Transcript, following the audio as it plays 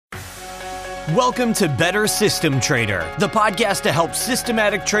Welcome to Better System Trader, the podcast to help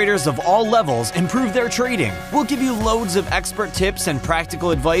systematic traders of all levels improve their trading. We'll give you loads of expert tips and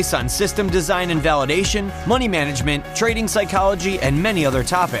practical advice on system design and validation, money management, trading psychology, and many other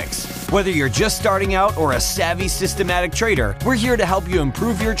topics. Whether you're just starting out or a savvy systematic trader, we're here to help you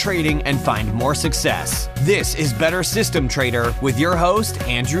improve your trading and find more success. This is Better System Trader with your host,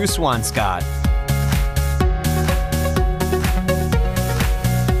 Andrew Swanscott.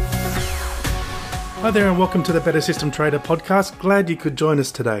 Hi there and welcome to the Better System Trader podcast. Glad you could join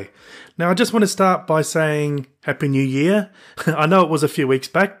us today. Now I just want to start by saying Happy New Year. I know it was a few weeks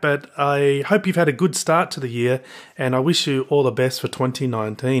back, but I hope you've had a good start to the year and I wish you all the best for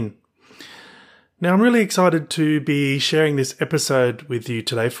 2019. Now I'm really excited to be sharing this episode with you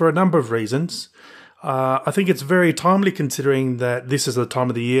today for a number of reasons. I think it's very timely considering that this is the time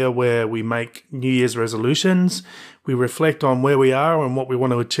of the year where we make New Year's resolutions, we reflect on where we are and what we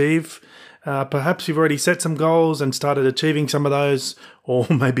want to achieve. Perhaps you've already set some goals and started achieving some of those, or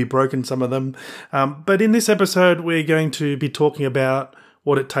maybe broken some of them. But in this episode, we're going to be talking about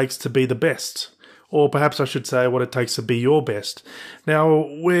what it takes to be the best, or perhaps I should say what it takes to be your best. Now,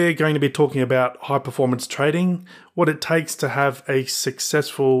 we're going to be talking about high-performance trading, what it takes to have a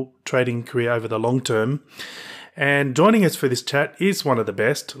successful trading career over the long term. And joining us for this chat is one of the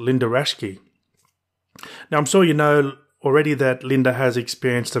best, Linda Raschke. Now, I'm sure you know already that Linda has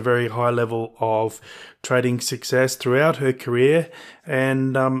experienced a very high level of trading success throughout her career.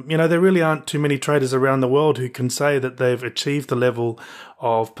 And, there really aren't too many traders around the world who can say that they've achieved the level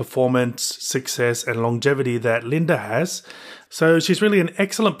of performance, success, and longevity that Linda has. So she's really an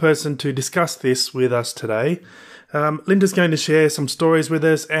excellent person to discuss this with us today. Linda's going to share some stories with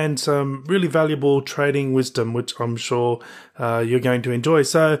us and some really valuable trading wisdom, which I'm sure you're going to enjoy.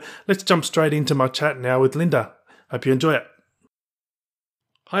 So let's jump straight into my chat now with Linda. Hope you enjoy it.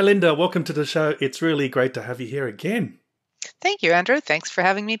 Hi, Linda. Welcome to the show. It's really great to have you here again. Thank you, Andrew. Thanks for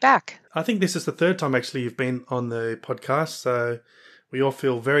having me back. I think this is the third time, actually, you've been on the podcast. So we all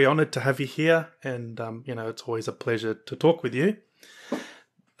feel very honored to have you here. And, it's always a pleasure to talk with you.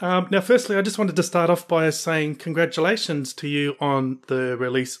 Now, firstly, I just wanted to start off by saying congratulations to you on the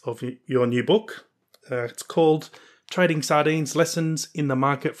release of your new book. It's called Trading Sardines, Lessons in the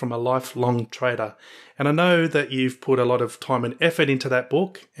Market from a Lifelong Trader. And I know that you've put a lot of time and effort into that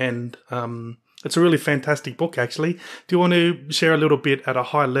book, and it's a really fantastic book, actually. Do you want to share a little bit at a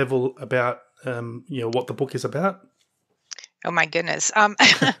high level about, what the book is about? Oh my goodness.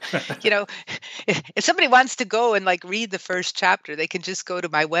 If somebody wants to go and read the first chapter, they can just go to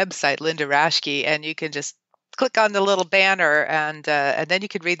my website, Linda Raschke, and you can just click on the little banner and then you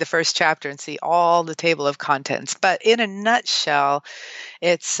could read the first chapter and see all the table of contents. But in a nutshell,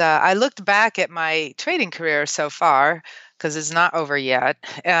 it's I looked back at my trading career so far, because it's not over yet,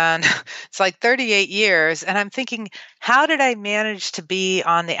 and it's 38 years, and I'm thinking, how did I manage to be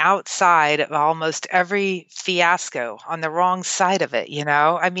on the outside of almost every fiasco, on the wrong side of it,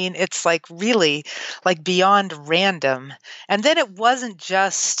 I mean, it's really beyond random. And then it wasn't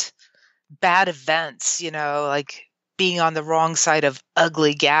just bad events, being on the wrong side of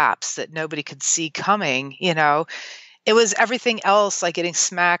ugly gaps that nobody could see coming, It was everything else, like getting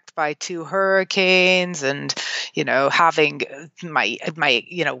smacked by 2 hurricanes and, having my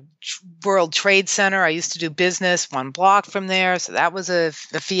World Trade Center. I used to do business 1 block from there. So that was a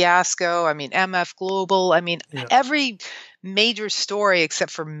fiasco. I mean, MF Global. I mean, every major story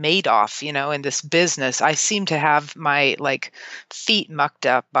except for Madoff, in this business, I seem to have my feet mucked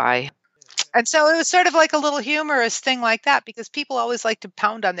up by. And so it was sort of like a little humorous thing like that, because people always like to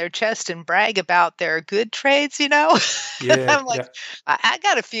pound on their chest and brag about their good trades, Yeah, I'm I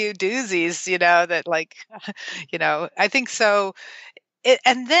got a few doozies, that I think so.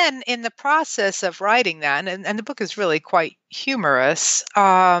 And then in the process of writing that, and the book is really quite humorous,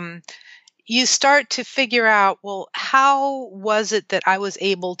 you start to figure out, well, how was it that I was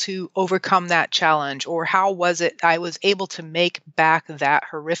able to overcome that challenge? Or how was it I was able to make back that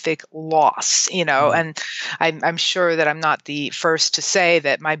horrific loss? And I'm sure that I'm not the first to say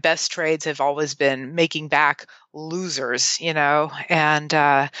that my best trades have always been making back losers, And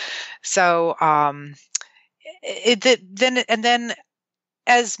then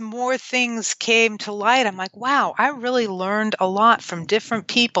as more things came to light, I'm like, wow, I really learned a lot from different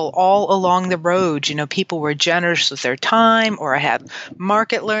people all along the road. People were generous with their time, or I had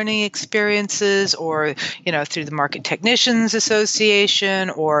market learning experiences, or, through the Market Technicians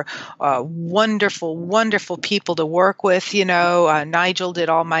Association, or wonderful, wonderful people to work with. Nigel did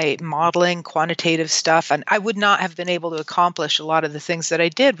all my modeling, quantitative stuff, and I would not have been able to accomplish a lot of the things that I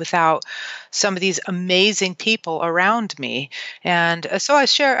did without some of these amazing people around me. And so So I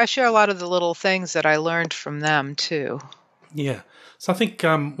share a lot of the little things that I learned from them too. Yeah. So I think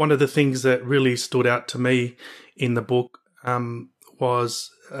one of the things that really stood out to me in the book was,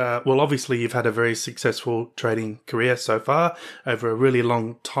 obviously you've had a very successful trading career so far over a really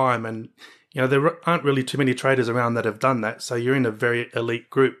long time. And, there aren't really too many traders around that have done that. So you're in a very elite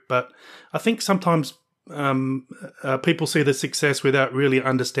group. But I think sometimes people see the success without really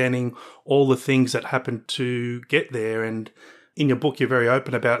understanding all the things that happen to get there. And in your book, you're very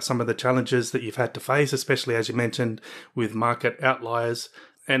open about some of the challenges that you've had to face, especially as you mentioned with market outliers.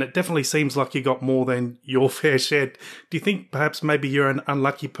 And it definitely seems like you got more than your fair share. Do you think perhaps maybe you're an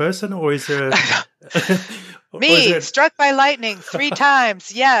unlucky person, or is there Me, struck by lightning 3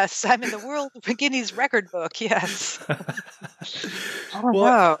 times. Yes, I'm in the World Guinness record book. Yes.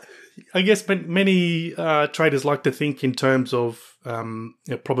 Well, I guess many traders like to think in terms of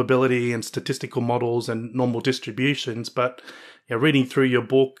probability and statistical models and normal distributions, but reading through your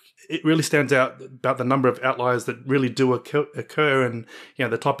book, it really stands out about the number of outliers that really do occur, and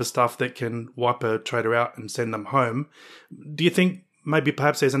the type of stuff that can wipe a trader out and send them home. Do you think maybe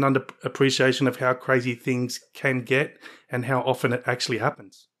perhaps there's an underappreciation of how crazy things can get and how often it actually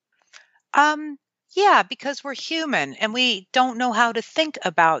happens? Yeah, because we're human and we don't know how to think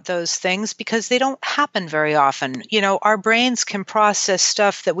about those things because they don't happen very often. Our brains can process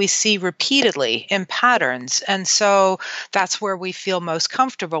stuff that we see repeatedly in patterns. And so that's where we feel most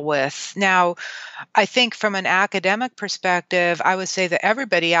comfortable with. Now, I think from an academic perspective, I would say that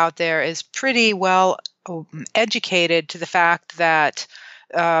everybody out there is pretty well educated to the fact that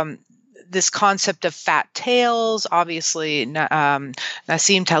this concept of fat tails, obviously,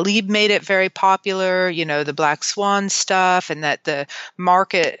 Nassim Taleb made it very popular, the black swan stuff, and that the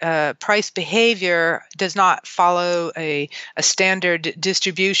market price behavior does not follow a standard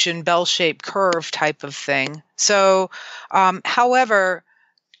distribution bell-shaped curve type of thing. So, however,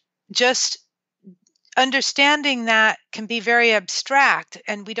 just understanding that can be very abstract,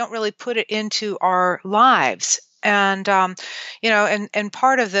 and we don't really put it into our lives. And, and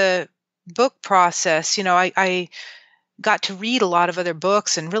part of the book process, I got to read a lot of other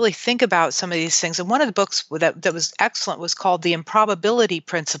books and really think about some of these things. And one of the books that was excellent was called The Improbability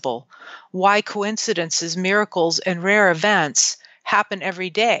Principle: Why Coincidences, Miracles, and Rare Events Happen Every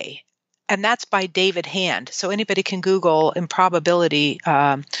Day. And that's by David Hand. So anybody can Google Improbability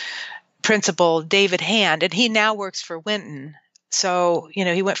Principle, David Hand, and he now works for Winton. So,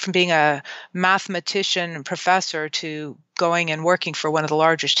 he went from being a mathematician and professor to going and working for one of the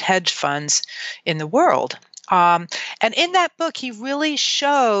largest hedge funds in the world. And in that book, he really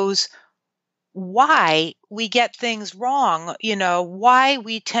shows why we get things wrong, why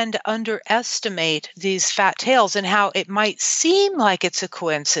we tend to underestimate these fat tails and how it might seem like it's a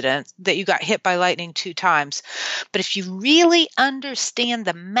coincidence that you got hit by lightning 2 times. But if you really understand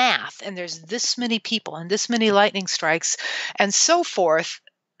the math, and there's this many people and this many lightning strikes and so forth,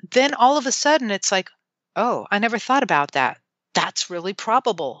 then all of a sudden it's like, oh, I never thought about that. That's really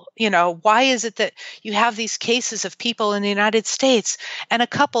probable. Why is it that you have these cases of people in the United States and a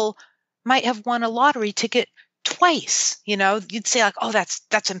couple might have won a lottery ticket twice? You'd say like, oh,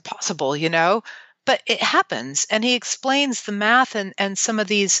 that's impossible, but it happens. And he explains the math and some of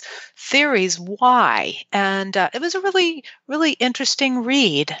these theories why. And it was a really, really interesting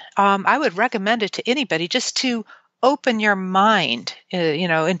read. I would recommend it to anybody just to open your mind,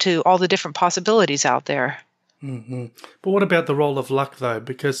 into all the different possibilities out there. Mm-hmm. But what about the role of luck, though?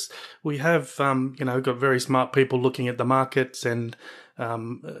 Because we have, got very smart people looking at the markets, and a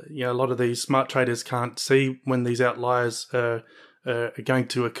lot of these smart traders can't see when these outliers are going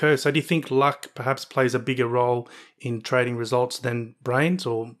to occur. So, do you think luck perhaps plays a bigger role in trading results than brains,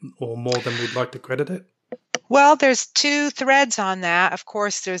 or more than we'd like to credit it? Well, there's 2 threads on that. Of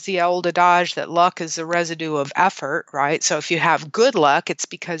course, there's the old adage that luck is the residue of effort, right? So if you have good luck, it's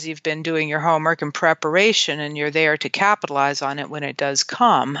because you've been doing your homework and preparation and you're there to capitalize on it when it does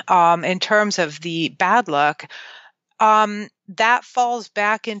come. In terms of the bad luck, that falls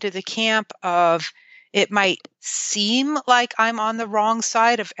back into the camp of it might seem like I'm on the wrong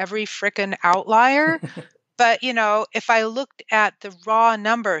side of every frickin' outlier. But, if I looked at the raw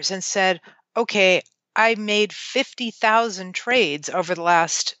numbers and said, okay, I made 50,000 trades over the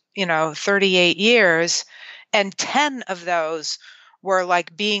last, 38 years, and 10 of those were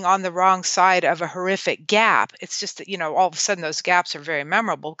like being on the wrong side of a horrific gap. It's just that, all of a sudden those gaps are very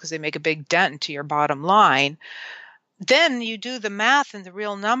memorable because they make a big dent into your bottom line. Then you do the math and the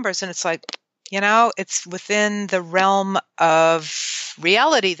real numbers, and it's like, it's within the realm of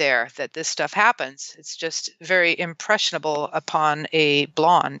reality there that this stuff happens. It's just very impressionable upon a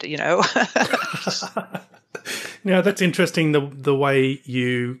blonde, Now that's interesting. The way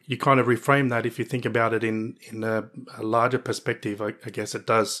you kind of reframe that, if you think about it in a larger perspective, I guess it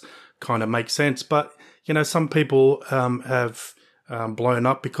does kind of make sense. But some people have blown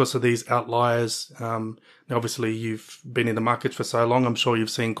up because of these outliers. Now obviously, you've been in the markets for so long. I'm sure you've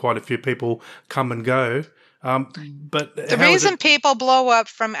seen quite a few people come and go. But the reason people blow up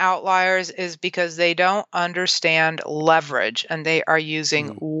from outliers is because they don't understand leverage, and they are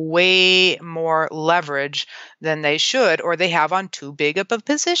using way more leverage than they should, or they have on too big of a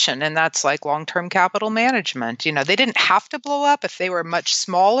position. And that's like long-term capital management. They didn't have to blow up. If they were much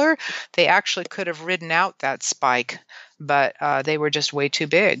smaller, they actually could have ridden out that spike, but they were just way too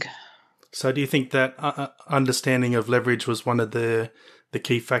big. So do you think that understanding of leverage was one of the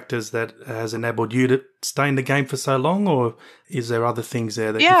key factors that has enabled you to stay in the game for so long, or is there other things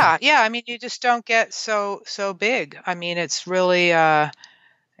there that Yeah. I mean, you just don't get so big. I mean, it's really, it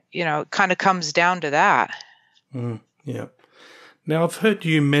kind of comes down to that. Yeah. Now, I've heard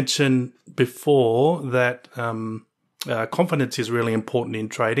you mention before that confidence is really important in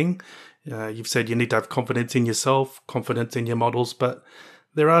trading. You've said you need to have confidence in yourself, confidence in your models, but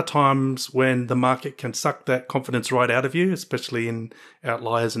there are times when the market can suck that confidence right out of you, especially in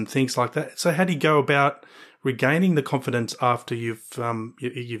outliers and things like that. So how do you go about regaining the confidence after you've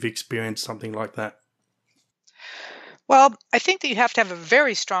experienced something like that? Well, I think that you have to have a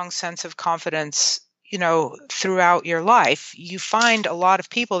very strong sense of confidence, throughout your life. You find a lot of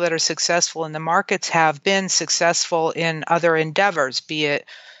people that are successful in the markets have been successful in other endeavors, be it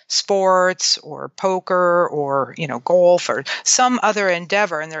sports or poker or, golf or some other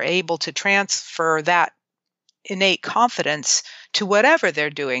endeavor, and they're able to transfer that innate confidence to whatever they're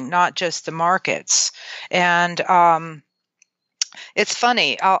doing, not just the markets. And it's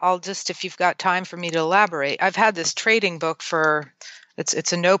funny. I'll just, if you've got time for me to elaborate, I've had this trading book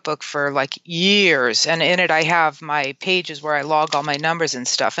it's a notebook for like years. And in it, I have my pages where I log all my numbers and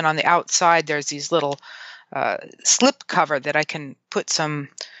stuff. And on the outside, there's these little slip cover that I can put some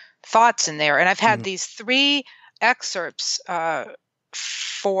thoughts in there. And I've had these 3 excerpts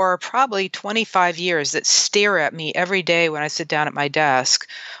for probably 25 years that stare at me every day when I sit down at my desk.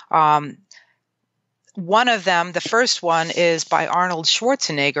 One of them, the first one, is by Arnold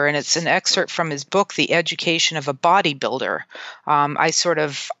Schwarzenegger, and it's an excerpt from his book, The Education of a Bodybuilder. I sort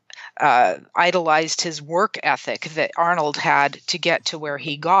of idolized his work ethic that Arnold had to get to where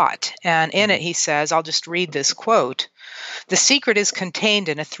he got. And in it, he says, I'll just read this quote: "The secret is contained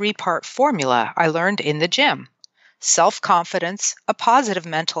in a 3-part formula I learned in the gym: self-confidence, a positive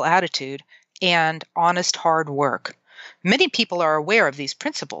mental attitude, and honest hard work. Many people are aware of these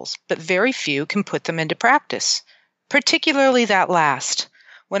principles, but very few can put them into practice, particularly that last.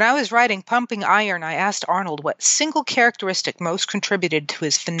 When I was writing Pumping Iron, I asked Arnold what single characteristic most contributed to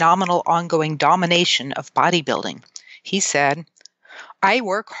his phenomenal ongoing domination of bodybuilding. He said, I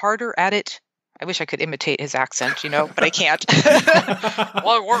work harder at it." I wish I could imitate his accent, but I can't.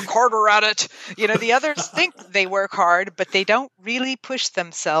 "Well, I work harder at it." The others think they work hard, but they don't really push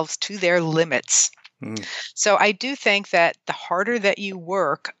themselves to their limits. So I do think that the harder that you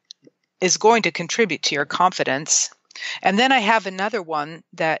work is going to contribute to your confidence. And then I have another one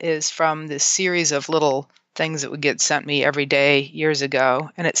that is from this series of little things that would get sent me every day years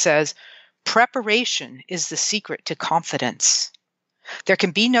ago. And it says, "Preparation is the secret to confidence. There can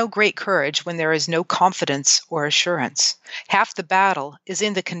be no great courage when there is no confidence or assurance. Half the battle is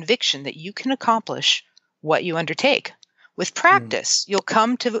in the conviction that you can accomplish what you undertake. With practice, you'll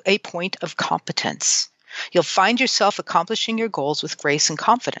come to a point of competence. You'll find yourself accomplishing your goals with grace and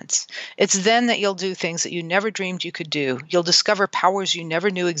confidence. It's then that you'll do things that you never dreamed you could do. You'll discover powers you never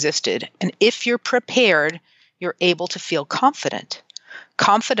knew existed. And if you're prepared, you're able to feel confident.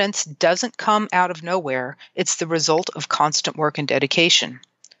 Confidence doesn't come out of nowhere. It's the result of constant work and dedication."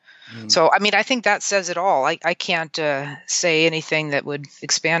 So, I think that says it all. I can't say anything that would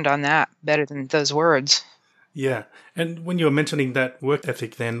expand on that better than those words. Yeah. And when you were mentioning that work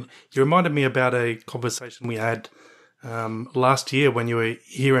ethic, then you reminded me about a conversation we had last year when you were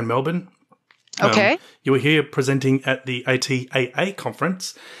here in Melbourne. Okay. You were here presenting at the ATAA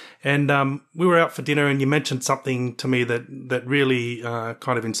conference, and we were out for dinner, and you mentioned something to me that really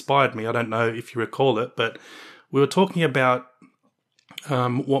kind of inspired me. I don't know if you recall it, but we were talking about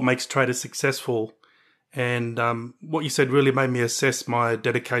what makes traders successful. And what you said really made me assess my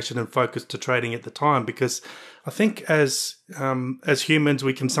dedication and focus to trading at the time, because I think as humans,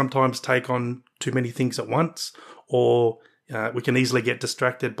 we can sometimes take on too many things at once, or we can easily get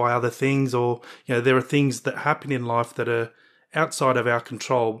distracted by other things, or there are things that happen in life that are outside of our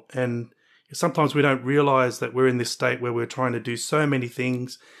control. And sometimes we don't realize that we're in this state where we're trying to do so many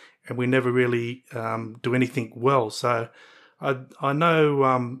things and we never really do anything well. So I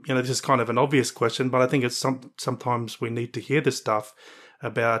know this is kind of an obvious question, but I think it's sometimes we need to hear this stuff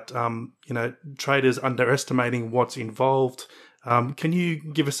about traders underestimating what's involved. Can you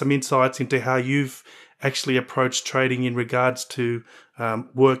give us some insights into how you've actually approached trading in regards to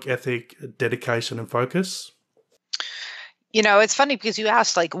work ethic, dedication, and focus? It's funny because you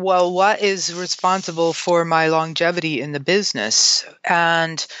asked, like, well, what is responsible for my longevity in the business?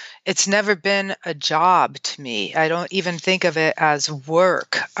 And it's never been a job to me. I don't even think of it as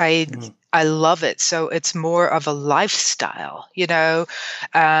work. I love it. So it's more of a lifestyle,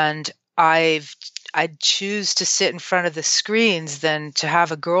 and I'd choose to sit in front of the screens than to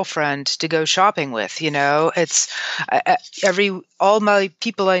have a girlfriend to go shopping with. It's all my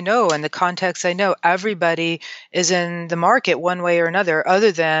people I know and the contacts I know, everybody is in the market one way or another,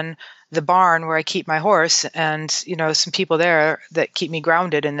 other than the barn where I keep my horse and, some people there that keep me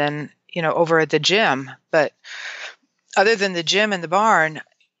grounded, and then, over at the gym. But other than the gym and the barn,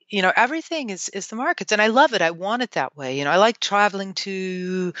 everything is the markets, and I love it. I want it that way. I like traveling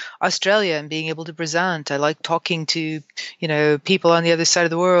to Australia and being able to present. I like talking to, people on the other side of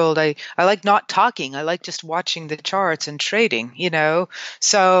the world. I like not talking. I like just watching the charts and trading,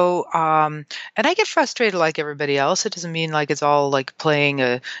 So, and I get frustrated like everybody else. It doesn't mean like it's all like playing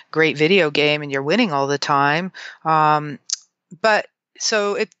a great video game and you're winning all the time. But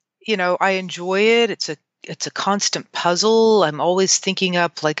so I enjoy it. It's a constant puzzle. I'm always thinking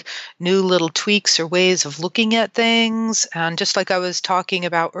up like new little tweaks or ways of looking at things. And just like I was talking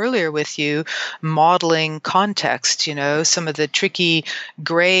about earlier with you, modeling context, some of the tricky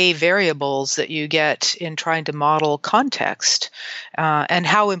gray variables that you get in trying to model context, and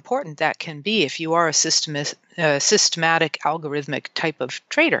how important that can be if you are a systematic algorithmic type of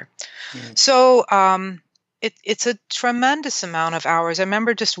trader. So, it's a tremendous amount of hours. I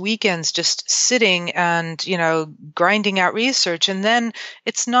remember just weekends just sitting and, grinding out research. And then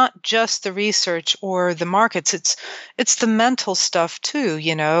it's not just the research or the markets. It's the mental stuff too.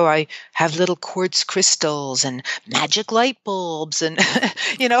 I have little quartz crystals and magic light bulbs and,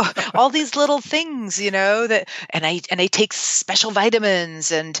 all these little things, and I take special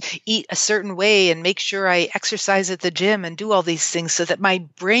vitamins and eat a certain way and make sure I exercise at the gym and do all these things so that my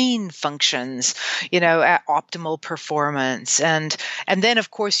brain functions, at optimal performance. And then, of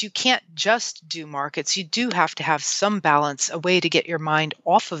course, you can't just do markets. You do have to have some balance, a way to get your mind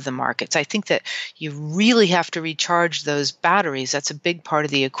off of the markets. I think that you really have to recharge those batteries. That's a big part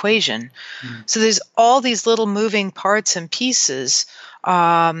of the equation. So there's all these little moving parts and pieces.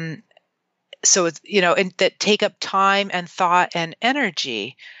 So it's, and that take up time and thought and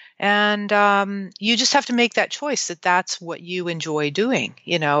energy. And you just have to make that choice that that's what you enjoy doing,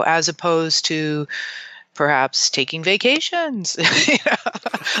 as opposed to perhaps taking vacations,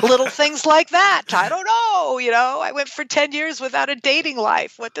 little things like that. I don't know, I went for 10 years without a dating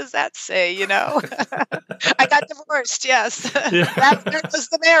life. What does that say, I got divorced, yes. Yeah. There was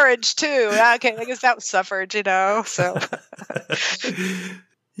the marriage too. Okay, I guess that suffered, so.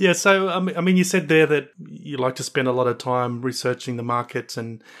 Yeah, so I mean, you said there that you like to spend a lot of time researching the markets,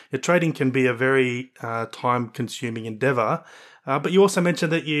 and your trading can be a very time-consuming endeavor. But you also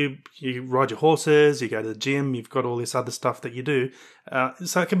mentioned that you ride your horses, you go to the gym, you've got all this other stuff that you do.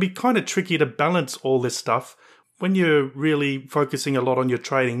 So it can be kind of tricky to balance all this stuff. When you're really focusing a lot on your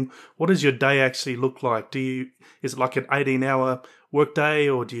trading, what does your day actually look like? Is it like an 18-hour work day,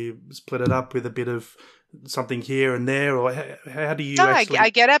 or do you split it up with a bit of something here and there, or how do you actually? I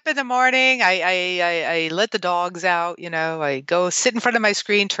get up in the morning. I let the dogs out. I go sit in front of my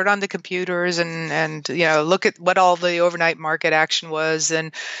screen, turn on the computers, and look at what all the overnight market action was.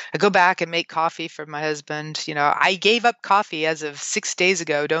 And I go back and make coffee for my husband. I gave up coffee as of 6 days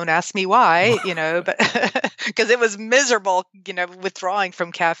ago. Don't ask me why. But because it was miserable. Withdrawing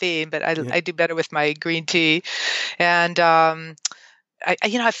from caffeine. But I do better with my green tea, and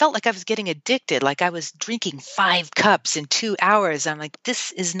I felt like I was getting addicted, like I was drinking 5 cups in 2 hours. I'm like,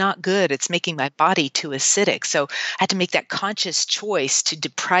 this is not good. It's making my body too acidic. So I had to make that conscious choice to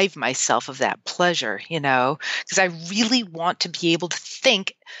deprive myself of that pleasure, because I really want to be able to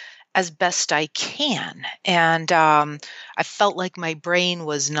think as best I can. And I felt like my brain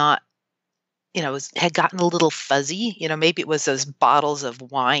was not, had gotten a little fuzzy. Maybe it was those bottles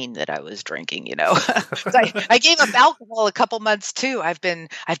of wine that I was drinking. I gave up alcohol a couple months too. I've been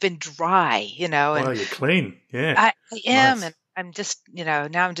dry. Wow, you're clean. Yeah, I am, nice. and I'm just, now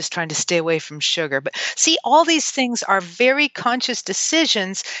I'm just trying to stay away from sugar. But see, all these things are very conscious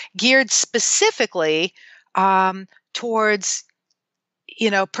decisions geared specifically towards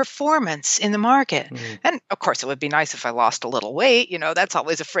performance in the market. And of course, it would be nice if I lost a little weight. That's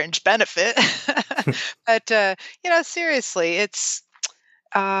always a fringe benefit. But, seriously, it's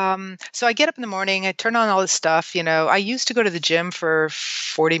so I get up in the morning, I turn on all this stuff. I used to go to the gym for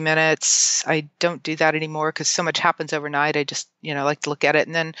 40 minutes. I don't do that anymore because so much happens overnight. I just, like to look at it.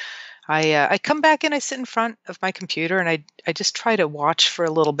 And then I come back in, I sit in front of my computer and I just try to watch for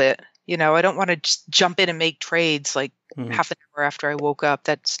a little bit. I don't want to just jump in and make trades like half an hour after I woke up.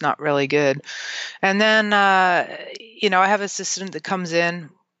 That's not really good. And then, I have an assistant that comes in,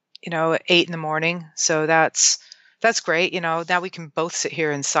 at 8 in the morning. So that's great. Now we can both sit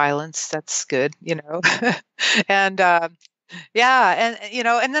here in silence. That's good, and, yeah.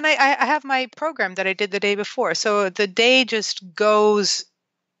 And then I have my program that I did the day before. So the day just goes,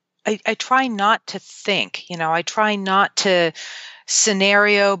 I try not to think, I try not to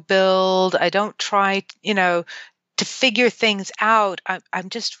scenario build. I don't try, to figure things out. I'm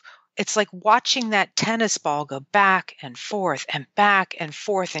just, it's like watching that tennis ball go back and forth and back and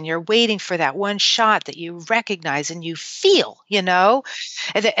forth. And you're waiting for that one shot that you recognize and you feel,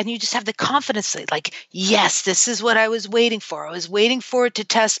 and you just have the confidence like, yes, this is what I was waiting for. I was waiting for it to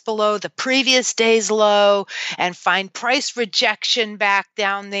test below the previous day's low and find price rejection back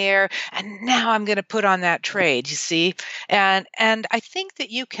down there. And now I'm going to put on that trade, you see? And I think that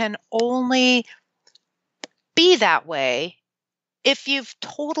you can only be that way if you've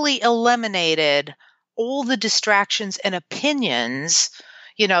totally eliminated all the distractions and opinions,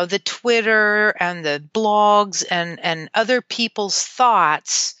 the Twitter and the blogs and other people's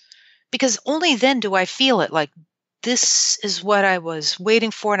thoughts, because only then do I feel it like this is what I was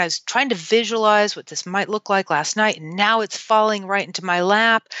waiting for. And I was trying to visualize what this might look like last night. And now it's falling right into my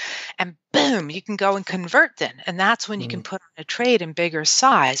lap. And boom, you can go and convert then. And that's when you can put on a trade in bigger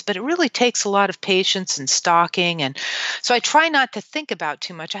size. But it really takes a lot of patience and stalking. And so I try not to think about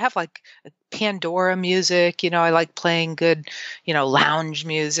too much. I have like Pandora music, I like playing good, lounge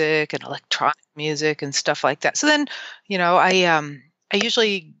music and electronic music and stuff like that. So then, I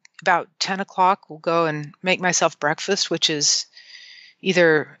usually about 10 o'clock will go and make myself breakfast, which is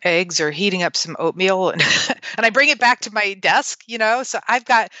either eggs or heating up some oatmeal, and and I bring it back to my desk, So I've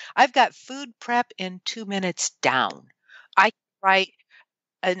got food prep in 2 minutes down. I can write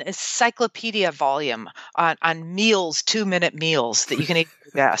an encyclopedia volume on meals, 2-minute meals that you can eat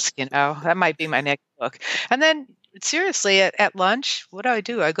at your desk, That might be my next book. And then seriously, at lunch, what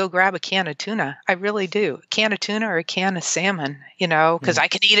do? I go grab a can of tuna. I really do. A can of tuna or a can of salmon, because I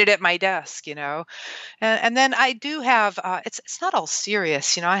can eat it at my desk, And then I do have, it's not all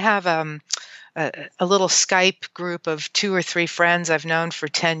serious. I have a little Skype group of 2 or 3 friends I've known for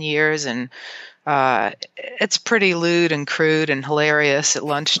 10 years. And it's pretty lewd and crude and hilarious at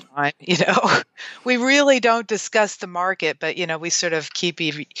lunchtime. We really don't discuss the market, but we sort of keep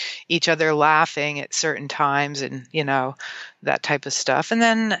each other laughing at certain times, and that type of stuff. And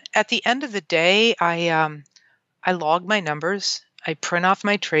then at the end of the day, I log my numbers, I print off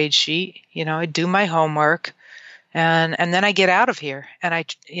my trade sheet, I do my homework, and then I get out of here. And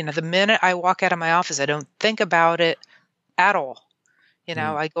the minute I walk out of my office, I don't think about it at all.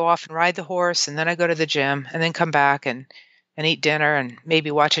 I go off and ride the horse, and then I go to the gym, and then come back and eat dinner and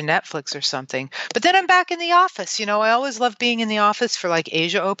maybe watch a Netflix or something. But then I'm back in the office. I always love being in the office for like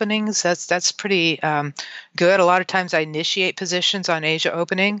Asia openings. That's pretty good. A lot of times I initiate positions on Asia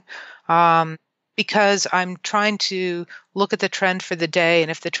opening because I'm trying to look at the trend for the day, and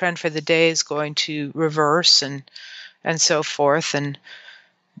if the trend for the day is going to reverse and so forth, and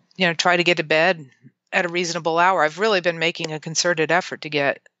try to get to bed at a reasonable hour. I've really been making a concerted effort to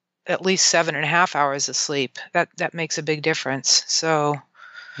get at least 7.5 hours of sleep. That makes a big difference. So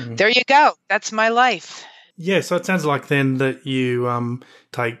there you go. That's my life. Yeah, so it sounds like then that you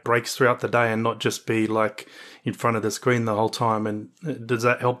take breaks throughout the day and not just be like in front of the screen the whole time. And does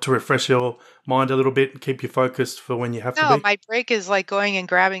that help to refresh your mind a little bit and keep you focused for when you have to be? No, my break is like going and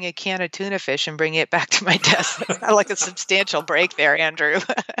grabbing a can of tuna fish and bringing it back to my desk. It's not like a substantial break there, Andrew.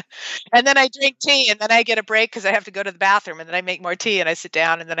 And then I drink tea, and then I get a break because I have to go to the bathroom, and then I make more tea, and I sit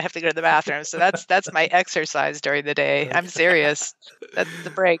down, and then I have to go to the bathroom. So that's my exercise during the day. I'm serious. That's the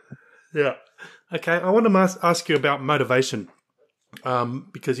break. Yeah. Okay, I want to ask you about motivation,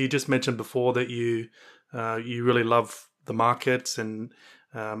 because you just mentioned before that you really love the markets, and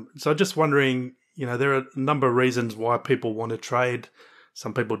so I'm just wondering, there are a number of reasons why people want to trade.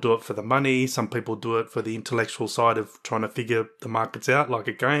 Some people do it for the money, some people do it for the intellectual side of trying to figure the markets out like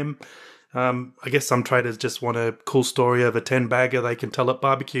a game. I guess some traders just want a cool story of a 10-bagger they can tell at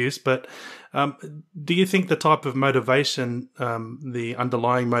barbecues. But do you think the type of motivation, the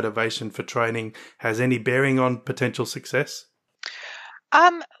underlying motivation for trading, has any bearing on potential success?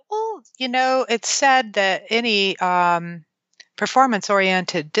 Well, it's said that any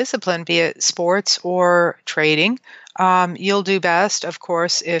performance-oriented discipline, be it sports or trading, you'll do best, of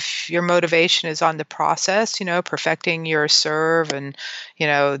course, if your motivation is on the process, perfecting your serve and,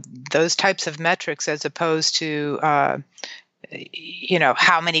 those types of metrics as opposed to, how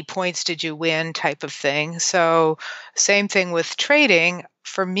many points did you win type of thing. So same thing with trading.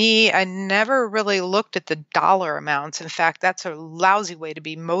 For me, I never really looked at the dollar amounts. In fact, that's a lousy way to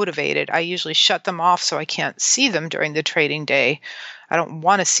be motivated. I usually shut them off so I can't see them during the trading day. I don't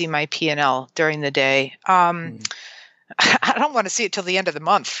want to see my P&L during the day. I don't want to see it till the end of the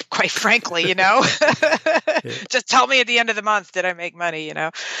month, quite frankly, Yeah. Just tell me at the end of the month, did I make money,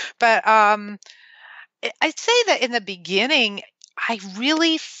 But I'd say that in the beginning, I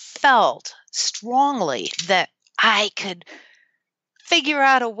really felt strongly that I could figure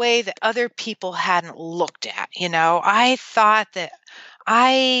out a way that other people hadn't looked at. I thought that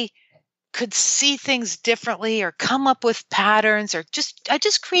I could see things differently or come up with patterns or I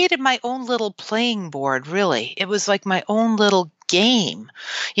just created my own little playing board, really. It was like my own little game,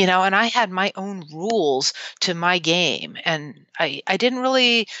 and I had my own rules to my game. And I didn't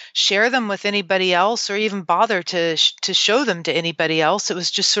really share them with anybody else or even bother to show them to anybody else. It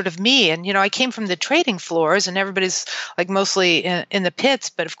was just sort of me. And, I came from the trading floors and everybody's like mostly in the pits,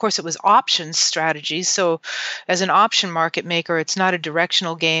 but of course it was options strategies. So as an option market maker, it's not a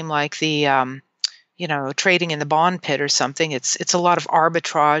directional game like the, trading in the bond pit or something. It's a lot of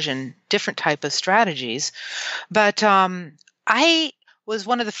arbitrage and different type of strategies. But I was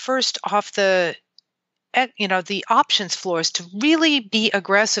one of the first off the options floors to really be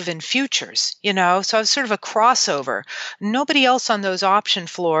aggressive in futures, so I was sort of a crossover. Nobody else on those option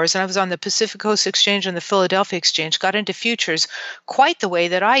floors, and I was on the Pacific Coast Exchange and the Philadelphia Exchange, got into futures quite the way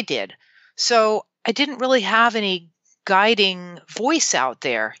that I did. So I didn't really have any guiding voice out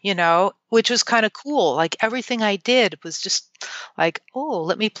there, which was kind of cool. Like everything I did was just like, oh,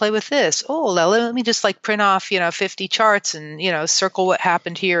 let me play with this. Oh, let me just like print off, 50 charts and, circle what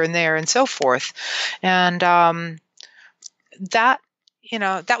happened here and there and so forth. And that,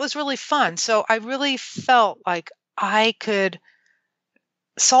 that was really fun. So I really felt like I could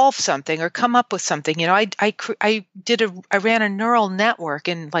solve something or come up with something. I ran a neural network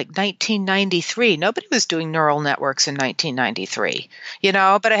in like 1993. Nobody was doing neural networks in 1993,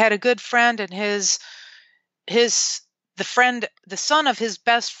 but I had a good friend and the son of his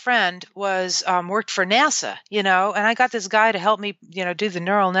best friend was worked for NASA, and I got this guy to help me, do the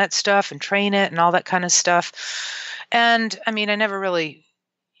neural net stuff and train it and all that kind of stuff. And I mean, I never really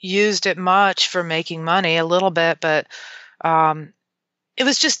used it much for making money, a little bit, but it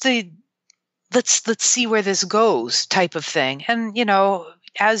was just let's see where this goes type of thing. And,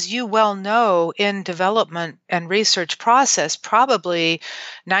 as you well know, in development and research process, probably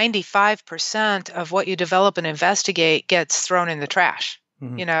 95% of what you develop and investigate gets thrown in the trash,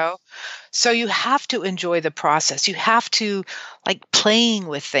 So you have to enjoy the process. You have to like playing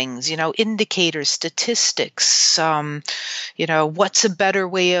with things, indicators, statistics, what's a better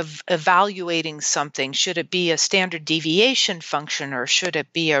way of evaluating something? Should it be a standard deviation function or should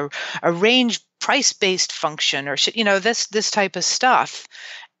it be a range price-based function or should, this type of stuff.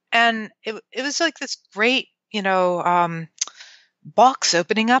 And it was like this great, box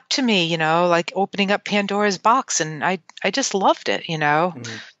opening up to me, like opening up Pandora's box. And I just loved it, Mm-hmm.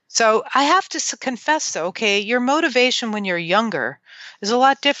 So I have to confess, though, okay, your motivation when you're younger is a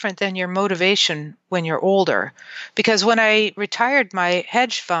lot different than your motivation when you're older. Because when I retired my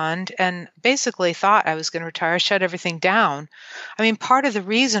hedge fund and basically thought I was going to retire, shut everything down, I mean, part of the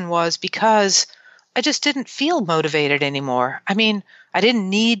reason was because I just didn't feel motivated anymore. I mean, I didn't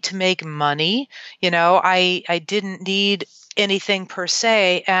need to make money, I didn't need anything per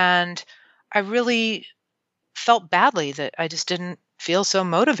se. And I really felt badly that I just didn't feel so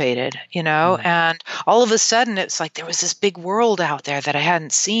motivated, and all of a sudden it's like there was this big world out there that I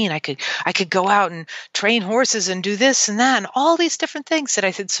hadn't seen. I could go out and train horses and do this and that and all these different things that I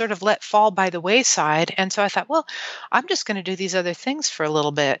had sort of let fall by the wayside. And so I thought, well, I'm just going to do these other things for a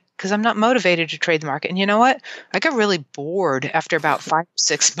little bit because I'm not motivated to trade the market. And you know what? I got really bored after about 5 or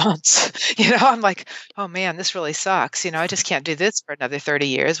 6 months. I'm like, oh man, this really sucks. I just can't do this for another 30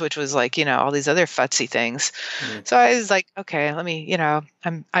 years, which was like, all these other futsy things. So I was like, okay, let me,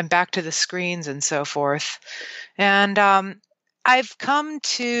 I'm back to the screens and so forth. And I've come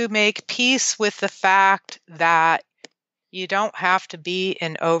to make peace with the fact that you don't have to be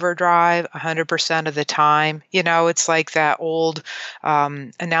in overdrive 100% of the time. It's like that old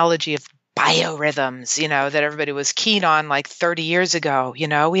analogy of biorhythms, that everybody was keen on like 30 years ago.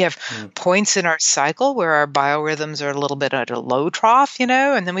 We have points in our cycle where our biorhythms are a little bit at a low trough,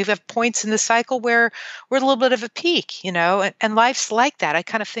 and then we have points in the cycle where we're at a little bit of a peak, and life's like that. I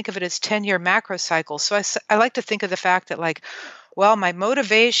kind of think of it as 10-year macro cycles. So I like to think of the fact that like, well, my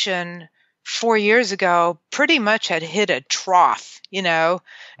motivation 4 years ago pretty much had hit a trough,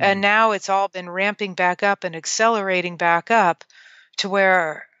 and now it's all been ramping back up and accelerating back up to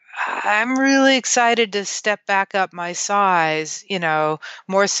where I'm really excited to step back up my size,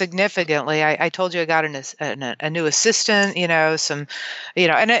 more significantly. I told you I got a new assistant, and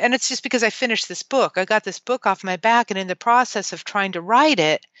it's just because I finished this book. I got this book off my back, and in the process of trying to write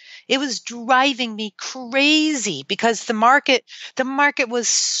it, it was driving me crazy because the market was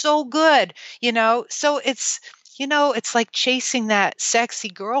so good, So it's like chasing that sexy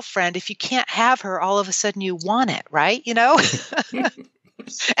girlfriend. If you can't have her, all of a sudden you want it, right?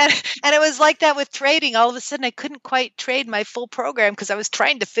 And it was like that with trading. All of a sudden, I couldn't quite trade my full program because I was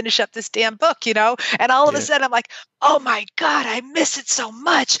trying to finish up this damn book, And all of a sudden, I'm like, oh my God, I miss it so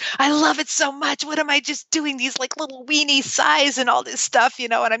much. I love it so much. What am I just doing? These like little weenie sighs and all this stuff,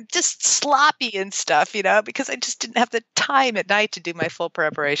 And I'm just sloppy and stuff, because I just didn't have the time at night to do my full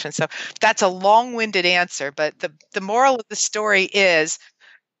preparation. So that's a long-winded answer. But the moral of the story is,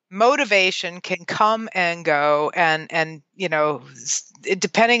 motivation can come and go, and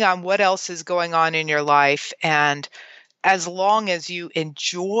depending on what else is going on in your life, and as long as you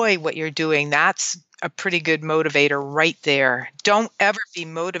enjoy what you're doing, that's a pretty good motivator right there. Don't ever be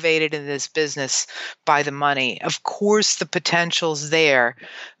motivated in this business by the money. Of course, the potential's there,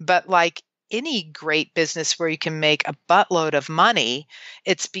 but like any great business where you can make a buttload of money,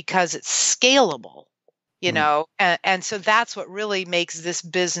 it's because it's scalable. And so that's what really makes this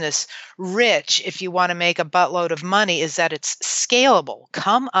business rich. If you want to make a buttload of money, is that it's scalable.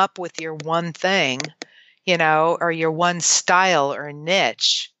 Come up with your one thing, or your one style or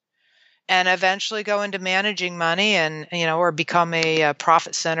niche, and eventually go into managing money and, or become a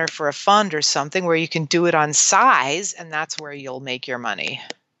profit center for a fund or something where you can do it on size, and that's where you'll make your money.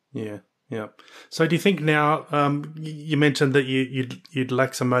 Yeah. Yeah. So do you think now, you mentioned that you'd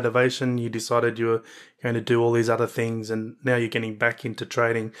lack some motivation, you decided you were going to do all these other things, and now you're getting back into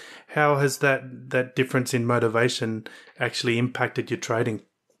trading. How has that difference in motivation actually impacted your trading?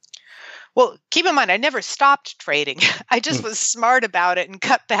 Well, keep in mind, I never stopped trading. I just was smart about it and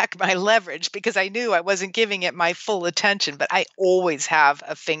cut back my leverage because I knew I wasn't giving it my full attention, but I always have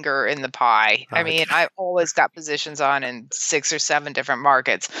a finger in the pie. I mean, I always got positions on in 6 or 7 different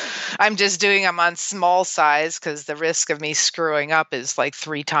markets. I'm just doing them on small size because the risk of me screwing up is like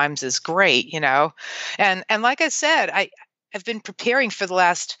 3 times as great, And like I said, I've been preparing for the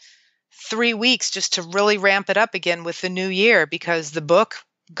last 3 weeks just to really ramp it up again with the new year, because the book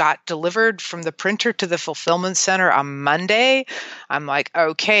got delivered from the printer to the fulfillment center on Monday. I'm like,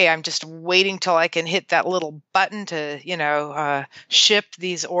 okay, I'm just waiting till I can hit that little button to, ship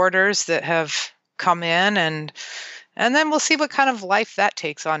these orders that have come in, and then we'll see what kind of life that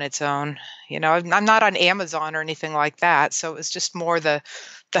takes on its own. I'm not on Amazon or anything like that, so it was just more the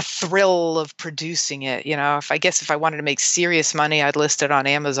thrill of producing it. If I wanted to make serious money, I'd list it on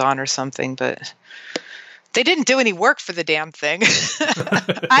Amazon or something, but they didn't do any work for the damn thing.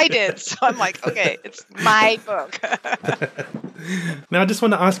 I did. So I'm like, okay, it's my book. Now, I just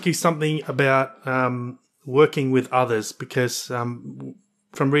want to ask you something about working with others, because from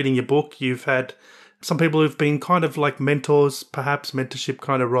reading your book, you've had some people who've been kind of like mentors, perhaps mentorship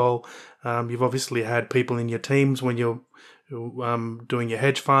kind of role. You've obviously had people in your teams when you're doing your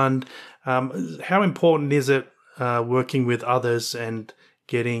hedge fund. How important is it working with others and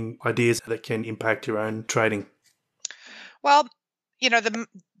getting ideas that can impact your own trading? Well, the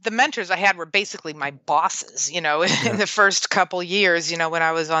mentors I had were basically my bosses, in the first couple years, when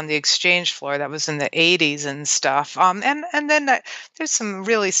I was on the exchange floor. That was in the 80s and stuff. And then there's some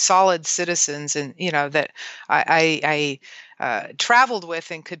really solid citizens, and that I traveled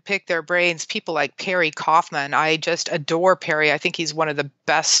with and could pick their brains. People like Perry Kaufman. I just adore Perry. I think he's one of the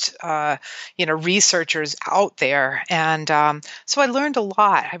best, researchers out there. And so I learned a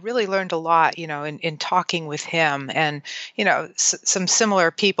lot. I really learned a lot, in talking with him, and, some similar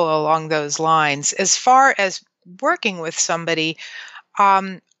people along those lines. As far as working with somebody,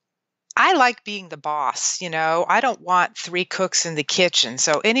 I like being the boss. I don't want 3 cooks in the kitchen.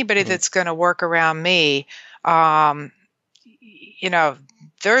 So anybody that's going to work around me,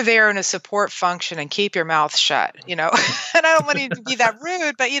 they're there in a support function and keep your mouth shut, And I don't want you to be that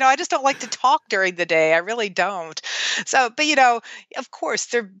rude, but, I just don't like to talk during the day. I really don't. So, but, of course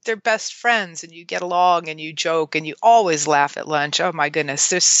they're best friends and you get along and you joke and you always laugh at lunch. Oh my goodness.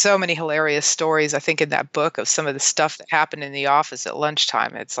 There's so many hilarious stories, I think, in that book of some of the stuff that happened in the office at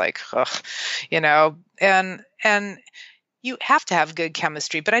lunchtime. It's like, ugh, and you have to have good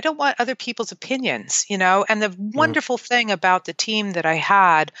chemistry, but I don't want other people's opinions, And the wonderful thing about the team that I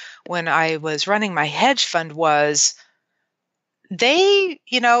had when I was running my hedge fund was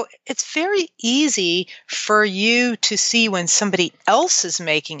it's very easy for you to see when somebody else is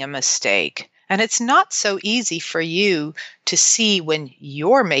making a mistake. And it's not so easy for you to see when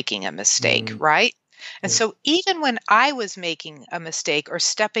you're making a mistake, right? And so even when I was making a mistake or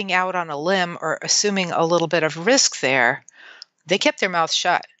stepping out on a limb or assuming a little bit of risk there, they kept their mouth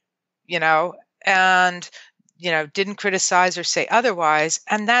shut, and, didn't criticize or say otherwise.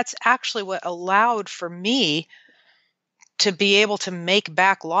 And that's actually what allowed for me to be able to make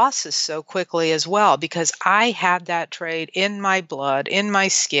back losses so quickly as well, because I had that trade in my blood, in my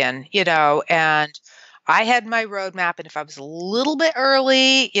skin, and I had my roadmap. And if I was a little bit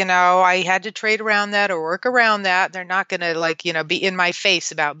early, I had to trade around that or work around that. They're not going to be in my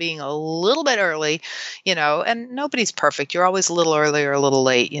face about being a little bit early, and nobody's perfect. You're always a little early or a little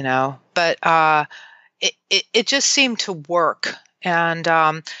late, but it just seemed to work. And,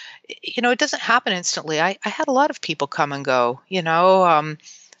 it doesn't happen instantly. I had a lot of people come and go, a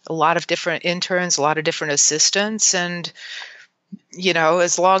lot of different interns, a lot of different assistants. And,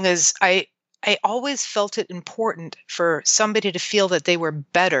 as long as I always felt it important for somebody to feel that they were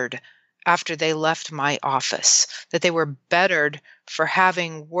bettered after they left my office, that they were bettered for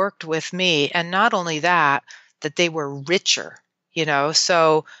having worked with me. And not only that, that they were richer,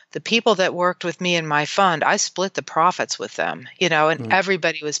 So the people that worked with me in my fund, I split the profits with them, and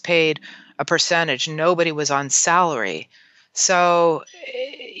everybody was paid a percentage. Nobody was on salary. So,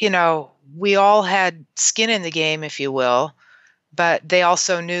 we all had skin in the game, if you will. But they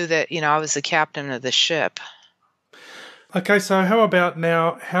also knew that, I was the captain of the ship. Okay, so how about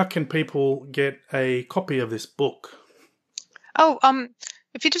now, how can people get a copy of this book? Oh,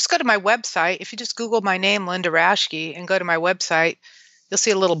 if you just go to my website, if you just Google my name, Linda Raschke, and go to my website, you'll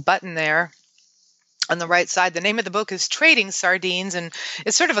see a little button there on the right side. The name of the book is Trading Sardines, and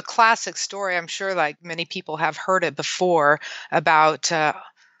it's sort of a classic story. I'm sure like many people have heard it before about,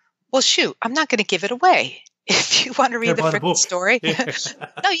 well, shoot, I'm not going to give it away. If you want to read the freaking story.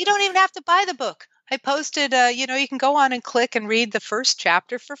 No, you don't even have to buy the book. I posted, you can go on and click and read the first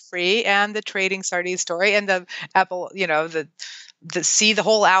chapter for free and the Trading Sardines story and the Apple, the see the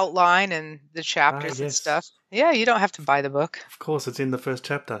whole outline and the chapters and stuff. Yeah, you don't have to buy the book. Of course, it's in the first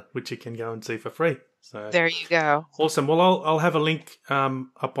chapter, which you can go and see for free. So there you go. Awesome. Well, I'll have a link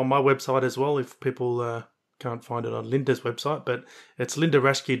up on my website as well if people can't find it on Linda's website, but it's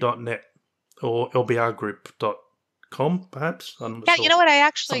lindarashke.net. or lbrgroup.com, perhaps? Yeah, you know what? I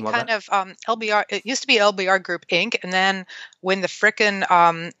actually LBR, it used to be LBR Group Inc. And then when the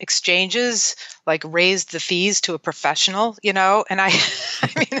frickin' exchanges raised the fees to a professional, and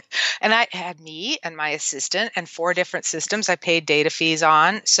and I had me and my assistant and 4 different systems I paid data fees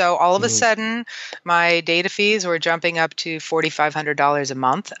on. So all of a sudden my data fees were jumping up to $4,500 a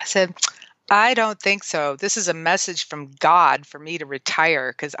month. I said, I don't think so. This is a message from God for me to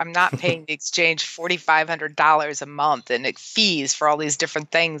retire because I'm not paying the exchange $4,500 a month in fees for all these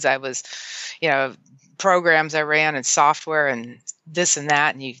different things I was, programs I ran and software and this and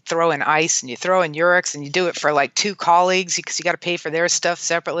that. And you throw in ICE and you throw in Eurex and you do it for 2 colleagues because you got to pay for their stuff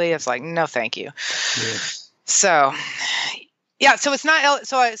separately. It's like, no, thank you. Yeah. So... yeah, so it's not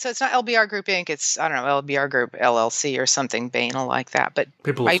so it's not LBR Group Inc. It's LBR Group LLC or something banal like that. But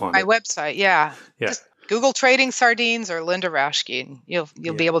people my website, just Google Trading Sardines or Linda Raschke, and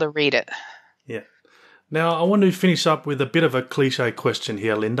you'll be able to read it. Yeah. Now I want to finish up with a bit of a cliche question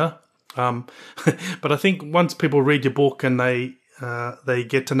here, Linda. But I think once people read your book and they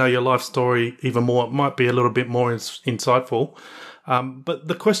get to know your life story even more, it might be a little bit more insightful. But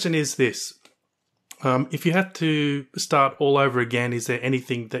the question is this. If you had to start all over again, is there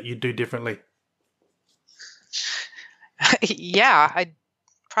anything that you'd do differently? Yeah, I'd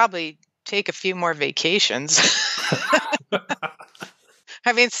probably take a few more vacations.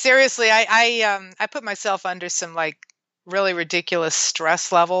 I mean, seriously, I put myself under some really ridiculous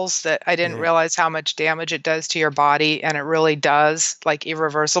stress levels that I didn't realize how much damage it does to your body, and it really does,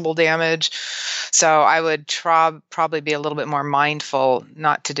 irreversible damage. So I would probably be a little bit more mindful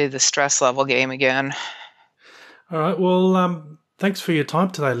not to do the stress level game again. All right. Well, thanks for your time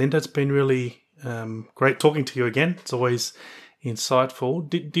today, Linda. It's been really great talking to you again. It's always insightful.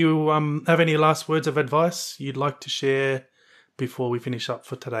 Do you have any last words of advice you'd like to share before we finish up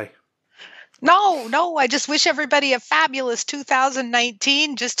for today? No, I just wish everybody a fabulous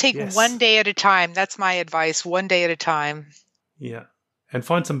 2019. Just take one day at a time. That's my advice, one day at a time. Yeah. And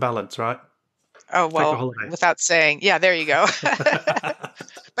find some balance, right? Oh, well, without saying. Yeah, there you go.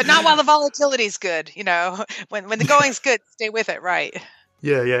 But not while the volatility's good, you know. When the going's good, stay with it, right?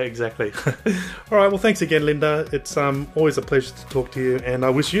 Yeah, exactly. All right, well, thanks again, Linda. It's always a pleasure to talk to you, and I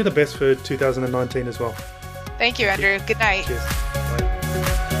wish you the best for 2019 as well. Thank you, Andrew. Good night. Cheers. Bye.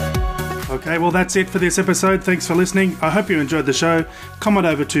 Okay, well, that's it for this episode. Thanks for listening. I hope you enjoyed the show. Come on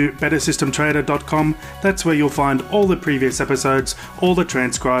over to bettersystemtrader.com. That's where you'll find all the previous episodes, all the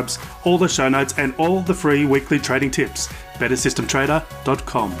transcribes, all the show notes, and all the free weekly trading tips.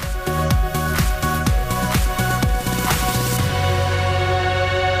 bettersystemtrader.com.